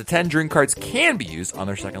that the 10 drink cards can be used on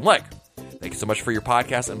their second leg. Thank you so much for your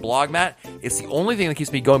podcast and blog, Matt. It's the only thing that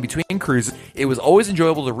keeps me going between cruises. It was always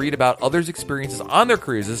enjoyable to read about others' experiences on their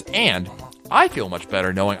cruises, and I feel much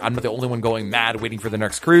better knowing I'm not the only one going mad waiting for the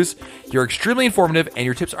next cruise. You're extremely informative, and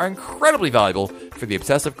your tips are incredibly valuable for the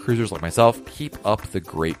obsessive cruisers like myself. Keep up the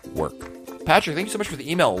great work. Patrick, thank you so much for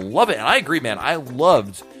the email. Love it. And I agree, man. I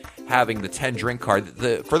loved having the 10 drink card.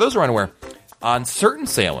 For those who are unaware, on certain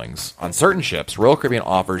sailings, on certain ships, Royal Caribbean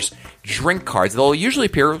offers drink cards. They'll usually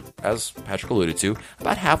appear, as Patrick alluded to,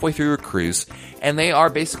 about halfway through a cruise, and they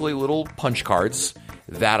are basically little punch cards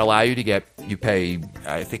that allow you to get, you pay,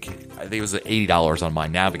 I think it was $80 on my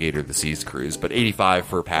Navigator of the Seas cruise, but $85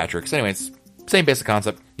 for Patrick's. Anyways, same basic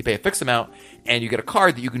concept. You pay a fixed amount, and you get a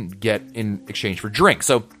card that you can get in exchange for drinks.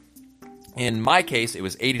 So in my case, it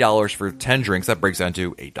was $80 for 10 drinks. That breaks down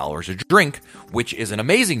to $8 a drink, which is an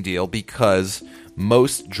amazing deal because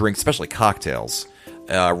most drinks, especially cocktails,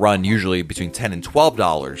 run usually between $10 and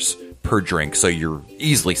 $12 per drink. So you're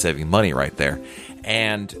easily saving money right there.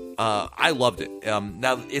 And I loved it.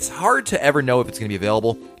 Now, it's hard to ever know if it's going to be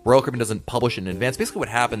available. Royal Caribbean doesn't publish it in advance. Basically what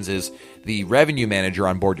happens is the revenue manager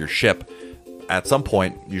on board your ship at some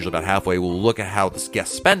point, usually about halfway, will look at how this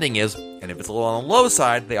guest spending is, and if it's a little on the low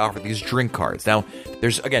side, they offer these drink cards. Now,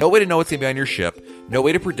 there's, again, no way to know what's going to be on your ship, no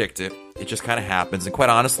way to predict it. It just kind of happens, and quite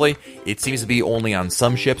honestly, it seems to be only on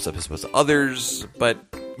some ships as opposed to others, but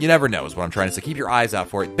you never know is what I'm trying to say. Keep your eyes out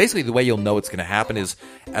for it. Basically, the way you'll know it's going to happen is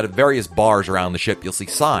at various bars around the ship, you'll see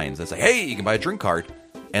signs that say, hey, you can buy a drink card.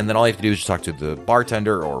 And then all you have to do is just talk to the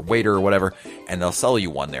bartender or waiter or whatever, and they'll sell you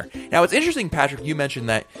one there. Now, it's interesting, Patrick, you mentioned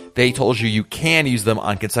that they told you can use them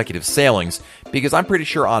on consecutive sailings, because I'm pretty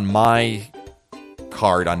sure on my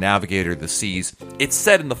card on Navigator of the Seas, it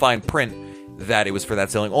said in the fine print that it was for that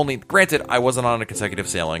sailing only. Granted, I wasn't on a consecutive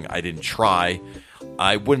sailing. I didn't try.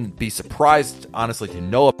 I wouldn't be surprised, honestly, to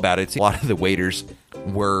know about it. A lot of the waiters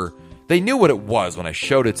they knew what it was when I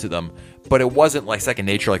showed it to them, but it wasn't like second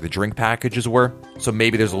nature like the drink packages were. So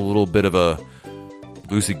maybe there's a little bit of a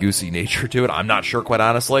loosey-goosey nature to it. I'm not sure, quite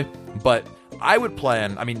honestly. But I would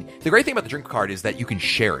plan, the great thing about the drink card is that you can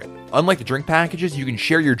share it. Unlike the drink packages, you can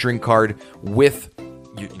share your drink card with,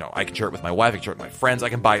 I can share it with my wife, I can share it with my friends, I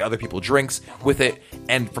can buy other people drinks with it.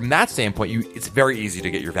 And from that standpoint, it's very easy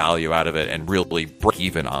to get your value out of it and really break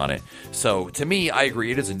even on it. So to me, I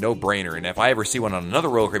agree, it is a no-brainer. And if I ever see one on another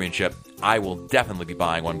Royal Caribbean ship, I will definitely be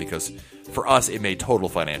buying one because for us, it made total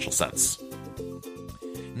financial sense.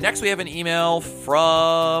 Next, we have an email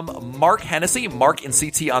from Mark Hennessy, Mark in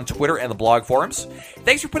CT on Twitter and the blog forums.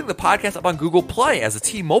 Thanks for putting the podcast up on Google Play. As a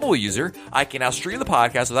T-Mobile user, I can now stream the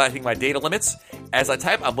podcast without hitting my data limits. As I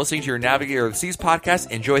type, I'm listening to your Navigator of the Seas podcast.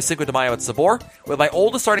 Enjoy Cinco de Mayo at Sabor. With my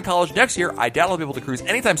oldest starting college next year, I doubt I'll be able to cruise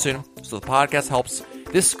anytime soon, so the podcast helps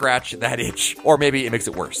this scratch that itch, or maybe it makes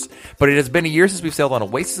it worse. But it has been a year since we've sailed on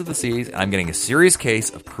Oasis of the Seas, and I'm getting a serious case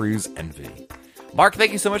of cruise envy. Mark,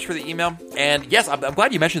 thank you so much for the email. And yes, I'm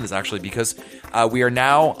glad you mentioned this, actually, because we are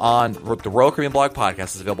now on the Royal Caribbean Blog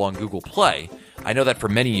Podcast is available on Google Play. I know that for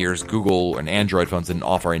many years, Google and Android phones didn't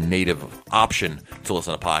offer a native option to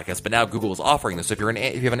listen to podcasts, but now Google is offering this. So if you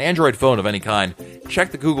have an Android phone of any kind,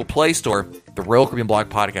 check the Google Play Store. The Royal Caribbean Blog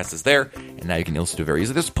Podcast is there, and now you can listen to it very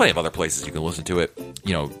easily. There's plenty of other places you can listen to it,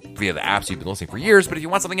 via the apps you've been listening for years. But if you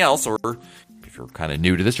want something else, or if you're kind of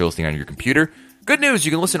new to this, you're listening on your computer, good news,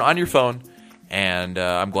 you can listen on your phone. And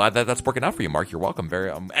I'm glad that that's working out for you, Mark. You're welcome.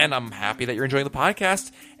 And I'm happy that you're enjoying the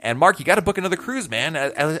podcast. And Mark, you got to book another cruise, man.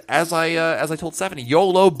 As I told Stephanie,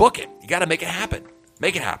 YOLO, book it. You got to make it happen.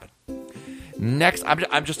 Make it happen. Next,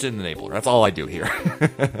 I'm just an enabler. That's all I do here.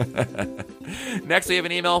 Next, we have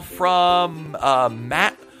an email from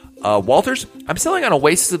Matt Walters. I'm sailing on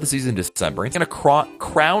Oasis of the Seas in December. It's in a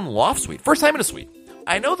Crown Loft Suite. First time in a suite.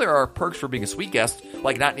 I know there are perks for being a suite guest,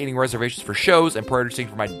 like not needing reservations for shows and priority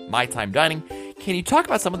seating for my time dining. Can you talk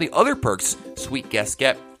about some of the other perks suite guests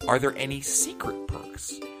get? Are there any secret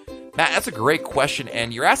perks? Matt, that's a great question,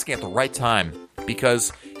 and you're asking at the right time,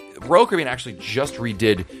 because Royal Caribbean actually just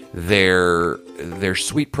redid their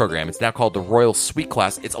suite program. It's now called the Royal Suite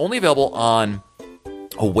Class. It's only available on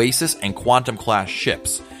Oasis and Quantum class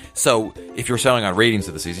ships. So if you're sailing on Radiance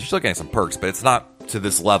of the Seas, you're still getting some perks, but it's not to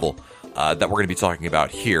this level that we're going to be talking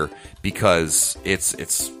about here, because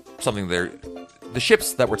it's something the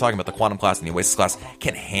ships that we're talking about, the Quantum class and the Oasis class,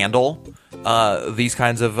 can handle these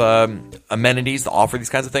kinds of amenities, to offer these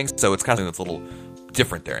kinds of things. So it's kind of something that's a little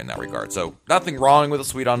different there in that regard. So nothing wrong with a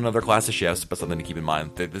suite on another class of ships, but something to keep in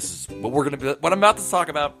mind that this is what I'm about to talk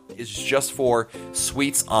about is just for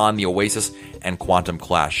suites on the Oasis and Quantum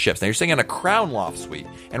class ships. Now you're staying in a Crown Loft suite,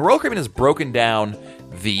 and Royal Caribbean has broken down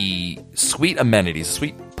the suite amenities,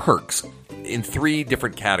 suite perks, in 3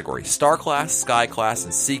 different categories: Star Class, Sky Class,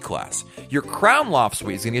 and Sea Class. Your Crown Loft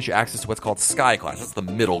suite is going to get you access to what's called Sky Class. That's the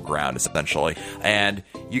middle ground, essentially. And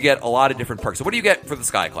you get a lot of different perks. So what do you get for the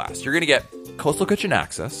Sky Class? You're going to get Coastal Kitchen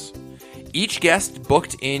access. Each guest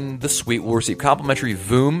booked in the suite will receive complimentary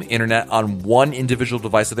Voom internet on one individual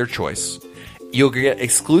device of their choice. You'll get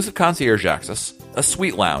exclusive concierge access, a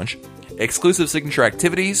suite lounge, exclusive signature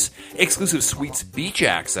activities, exclusive suites beach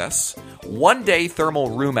access, 1-day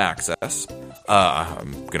thermal room access.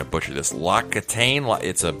 I'm going to butcher this.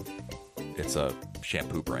 L'Occitane. It's a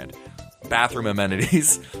shampoo brand. Bathroom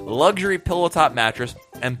amenities, luxury pillow top mattress,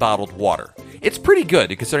 and bottled water. It's pretty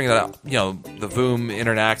good considering that, the Voom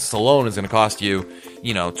internet access alone is going to cost you,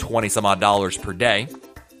 $20 some odd per day.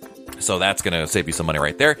 So that's going to save you some money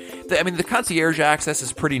right there. The concierge access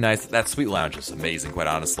is pretty nice. That suite lounge is amazing, quite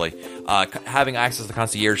honestly. Having access to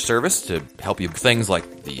concierge service to help you with things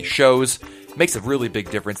like the shows makes a really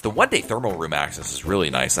big difference. The 1-day thermal room access is really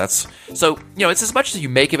nice. It's as much as you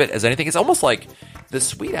make of it as anything. It's almost like the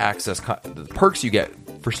suite access, the perks you get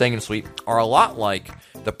for staying in a suite are a lot like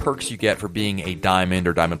the perks you get for being a Diamond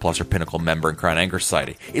or Diamond Plus or Pinnacle member in Crown Anchor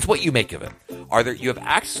Society. It's what you make of it. You have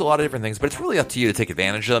access to a lot of different things, but it's really up to you to take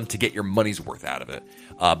advantage of them to get your money's worth out of it.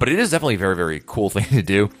 But it is definitely a very, very cool thing to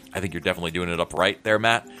do. I think you're definitely doing it up right there,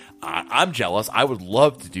 Matt. I'm jealous. I would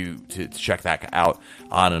love to check that out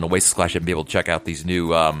on an Oasis class ship and be able to check out these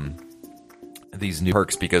new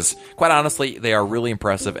perks, because quite honestly, they are really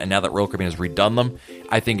impressive. And now that Royal Caribbean has redone them,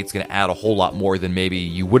 I think it's going to add a whole lot more than maybe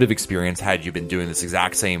you would have experienced had you been doing this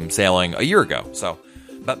exact same sailing a year ago.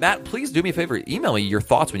 But Matt, please do me a favor. Email me your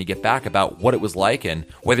thoughts when you get back about what it was like and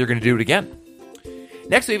whether you're going to do it again.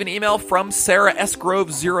 Next, we have an email from Sarah S.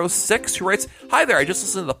 Grove 06, who writes, "Hi there, I just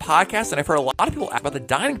listened to the podcast and I've heard a lot of people ask about the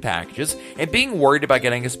dining packages and being worried about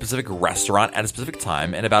getting a specific restaurant at a specific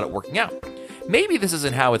time and about it working out. Maybe this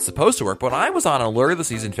isn't how it's supposed to work, but when I was on Allure of the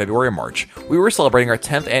Seas in February or March, we were celebrating our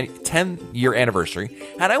 10-year anniversary,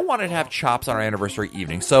 and I wanted to have chops on our anniversary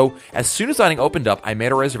evening, so as soon as dining opened up, I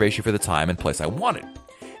made a reservation for the time and place I wanted.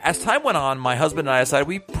 As time went on, my husband and I decided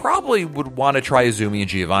we probably would want to try Izumi and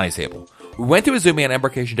Giovanni's table. We went to Izumi on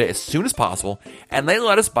embarkation day as soon as possible, and they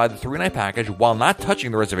let us buy the 3-night package while not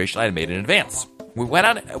touching the reservation I had made in advance. We went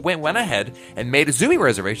ahead and made Izumi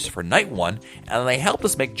reservations for night 1, and they helped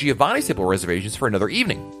us make Giovanni's table reservations for another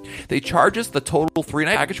evening. They charged us the total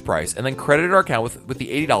 3-night package price and then credited our account with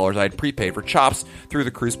the $80 I had prepaid for chops through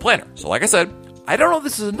the cruise planner. So like I said, I don't know if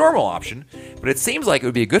this is a normal option, but it seems like it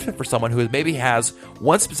would be a good fit for someone who maybe has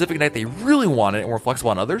one specific night they really want it and were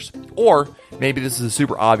flexible on others, or maybe this is a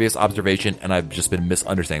super obvious observation and I've just been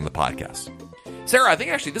misunderstanding the podcast. Sarah, I think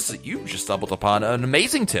actually you just stumbled upon an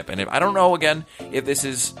amazing tip, and I don't know, again, if this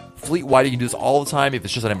is fleet-wide, you can do this all the time, if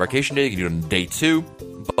it's just on embarkation day, you can do it on day 2,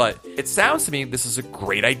 but it sounds to me this is a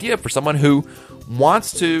great idea for someone who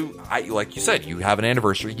wants to, like you said, you have an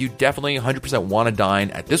anniversary, you definitely 100% want to dine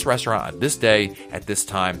at this restaurant, at this day, at this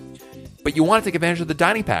time, but you want to take advantage of the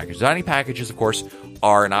dining package. The dining packages, of course,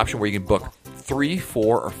 are an option where you can book 3,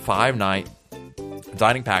 4, or 5-night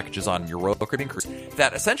dining packages on your Royal Caribbean cruise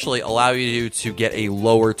that essentially allow you to get a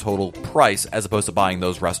lower total price as opposed to buying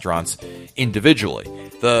those restaurants individually.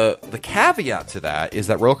 The caveat to that is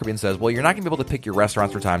that Royal Caribbean says, well, you're not going to be able to pick your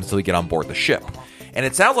restaurants for times until you get on board the ship. And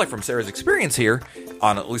it sounds like from Sarah's experience here,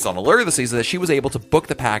 at least on Allure of the Seas, that she was able to book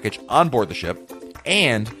the package on board the ship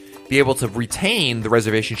and be able to retain the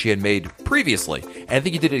reservation she had made previously. And I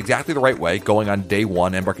think you did it exactly the right way, going on day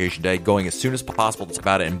 1, embarkation day, going as soon as possible to talk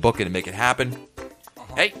about it and book it and make it happen.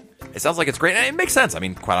 Hey, it sounds like it's great, and it makes sense. I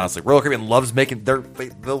mean, quite honestly, Royal Caribbean loves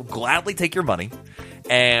they'll gladly take your money,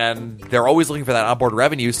 and they're always looking for that onboard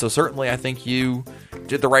revenue, so certainly I think you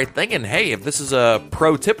did the right thing, and hey, if this is a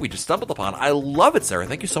pro tip we just stumbled upon, I love it, Sarah.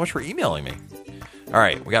 Thank you so much for emailing me. All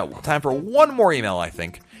right, we got time for one more email, I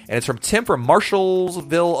think, and it's from Tim from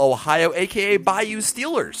Marshallsville, Ohio, a.k.a. Bayou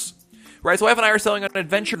Steelers. Right, so wife and I are sailing on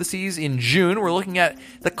Adventure of the Seas in June. We're looking at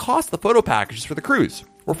the cost of the photo packages for the cruise.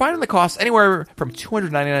 We're finding the cost anywhere from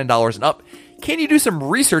 $299 and up. Can you do some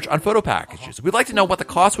research on photo packages? We'd like to know what the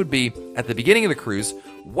cost would be at the beginning of the cruise,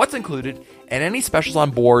 what's included, and any specials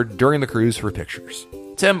on board during the cruise for pictures.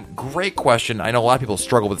 Tim, great question. I know a lot of people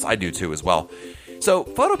struggle with this. I do too as well. So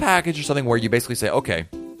photo package is something where you basically say, okay,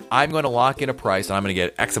 I'm going to lock in a price and I'm going to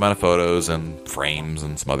get X amount of photos and frames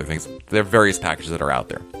and some other things. There are various packages that are out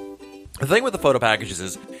there. The thing with the photo packages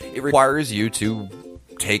is it requires you to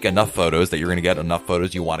take enough photos that you're going to get enough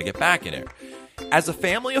photos you want to get back in it. As a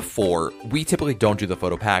family of 4, we typically don't do the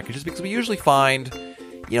photo packages because we usually find,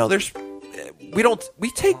 I don't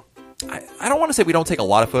want to say we don't take a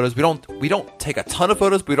lot of photos. We don't take a ton of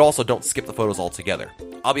photos, but we also don't skip the photos altogether.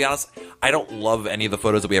 I'll be honest, I don't love any of the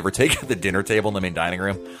photos that we ever take at the dinner table in the main dining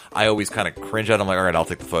room. I always kind of cringe at them, like, all right, I'll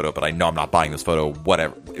take the photo, but I know I'm not buying this photo,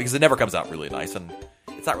 whatever, because it never comes out really nice, and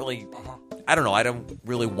it's not really, I don't know, I don't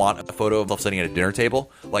really want a photo of myself sitting at a dinner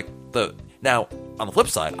table. Now, on the flip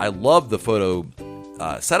side, I love the photo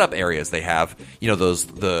setup areas they have. There's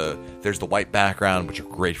the white background, which are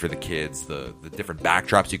great for the kids, the different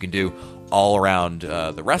backdrops you can do all around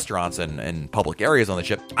the restaurants and public areas on the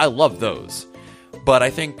ship. I love those. But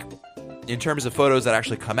I think in terms of photos that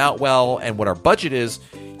actually come out well and what our budget is,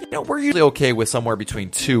 we're usually okay with somewhere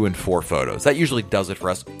between 2 and 4 photos. That usually does it for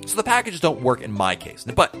us. So the packages don't work in my case.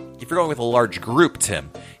 But if you're going with a large group,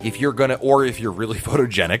 Tim, if you're really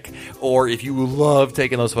photogenic, or if you love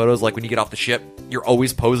taking those photos, like when you get off the ship, you're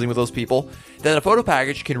always posing with those people, then a photo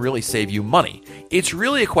package can really save you money. It's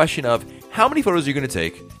really a question of how many photos are you going to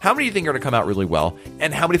take, how many do you think are going to come out really well,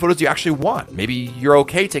 and how many photos do you actually want? Maybe you're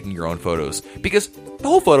okay taking your own photos. Because the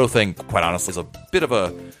whole photo thing, quite honestly, is a bit of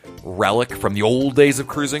a relic from the old days of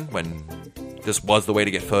cruising when this was the way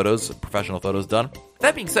to get professional photos done.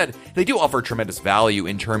 That being said, they do offer tremendous value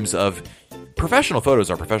in terms of professional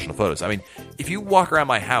photos are professional photos. I mean, if you walk around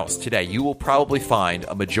my house today, you will probably find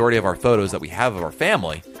a majority of our photos that we have of our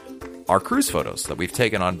family are cruise photos that we've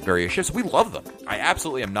taken on various ships. We love them. I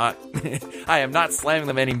absolutely am not I am not slamming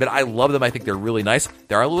them any, but I love them. I think they're really nice.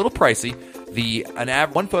 They're a little pricey.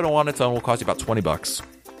 One photo on its own will cost you about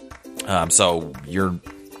 $20. So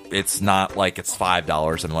it's not like it's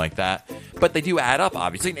 $5, something like that. But they do add up,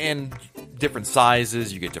 obviously, and different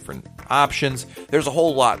sizes, you get different options. There's a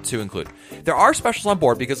whole lot to include. There are specials on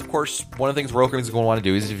board because, of course, one of the things Royal Caribbean is going to want to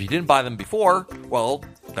do is if you didn't buy them before, well,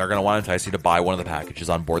 they're going to want to entice you to buy one of the packages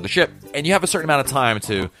on board the ship. And you have a certain amount of time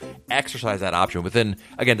to exercise that option within,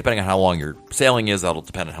 again, depending on how long your sailing is, that'll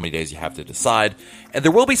depend on how many days you have to decide. And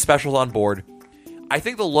there will be specials on board. I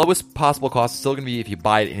think the lowest possible cost is still going to be if you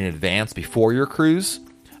buy it in advance before your cruise,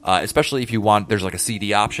 especially if you want, there's like a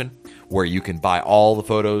CD option where you can buy all the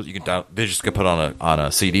photos. You can they just could put on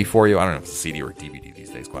a CD for you. I don't know if it's a CD or a DVD these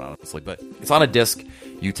days, quite honestly, but it's on a disc.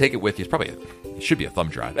 You take it with you. It should be a thumb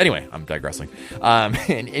drive. Anyway, I'm digressing.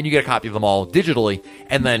 And you get a copy of them all digitally,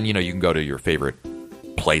 and then you can go to your favorite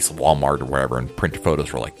place, Walmart or wherever, and print photos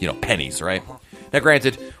for pennies, right? Now,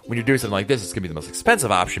 granted, when you're doing something like this, it's going to be the most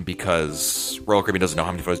expensive option because Royal Caribbean doesn't know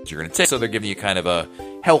how many photos you're going to take, so they're giving you kind of a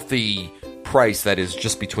healthy price that is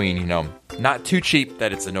just between, not too cheap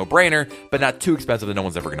that it's a no-brainer, but not too expensive that no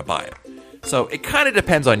one's ever going to buy it. So it kind of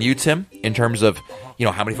depends on you, Tim, in terms of,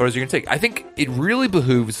 how many photos you're going to take. I think it really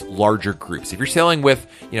behooves larger groups. If you're sailing with,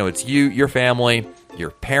 it's you, your family, your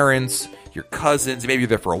parents, your cousins, maybe you're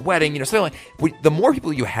there for a wedding, something like, the more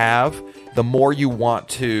people you have, the more you want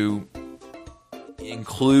to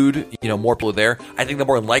include, more people there. I think the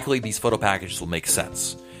more likely these photo packages will make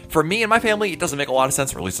sense. For me and my family, it doesn't make a lot of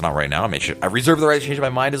sense, or at least not right now. I reserve the right to change my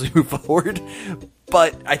mind as we move forward.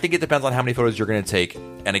 But I think it depends on how many photos you're going to take,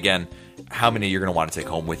 and again, how many you're going to want to take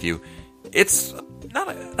home with you. It's not.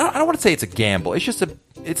 I don't want to say it's a gamble. It's just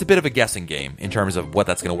it's a bit of a guessing game in terms of what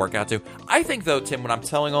that's going to work out to. I think, though, Tim, when I'm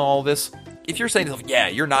telling all this, if you're saying to yourself, yeah,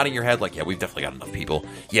 you're nodding your head like, yeah, we've definitely got enough people.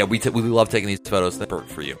 Yeah, we love taking these photos. That's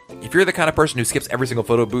perfect for you. If you're the kind of person who skips every single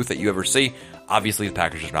photo booth that you ever see, obviously the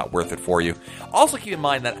package is not worth it for you. Also keep in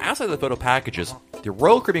mind that outside of the photo packages, the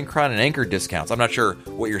Royal Caribbean Crown and Anchor discounts, I'm not sure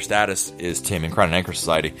what your status is, Tim, in Crown and Anchor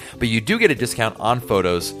Society, but you do get a discount on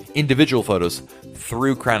photos, individual photos,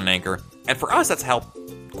 through Crown and Anchor. And for us, that's helped,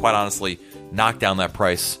 quite honestly, knock down that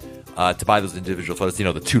price to buy those individual photos,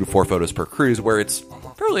 the 2 to 4 photos per cruise, where it's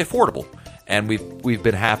fairly affordable. And we've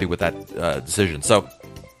been happy with that decision. So,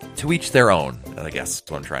 to each their own, I guess is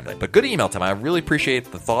what I'm trying to say. But good email, Tim. I really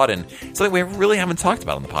appreciate the thought and something we really haven't talked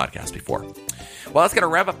about on the podcast before. Well, that's going to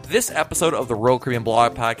wrap up this episode of the Royal Caribbean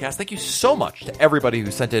Blog Podcast. Thank you so much to everybody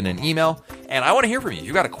who sent in an email. And I want to hear from you. If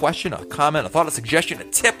you've got a question, a comment, a thought, a suggestion, a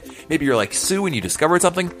tip. Maybe you're like Sue and you discovered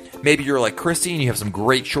something. Maybe you're like Christy and you have some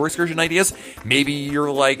great shore excursion ideas. Maybe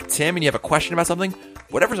you're like Tim and you have a question about something.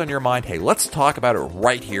 Whatever's on your mind, hey, let's talk about it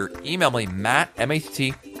right here. Email me, Matt,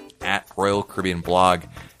 M-A-T-T, at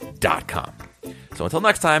RoyalCaribbeanBlog.com. So until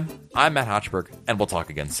next time, I'm Matt Hochberg, and we'll talk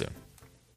again soon.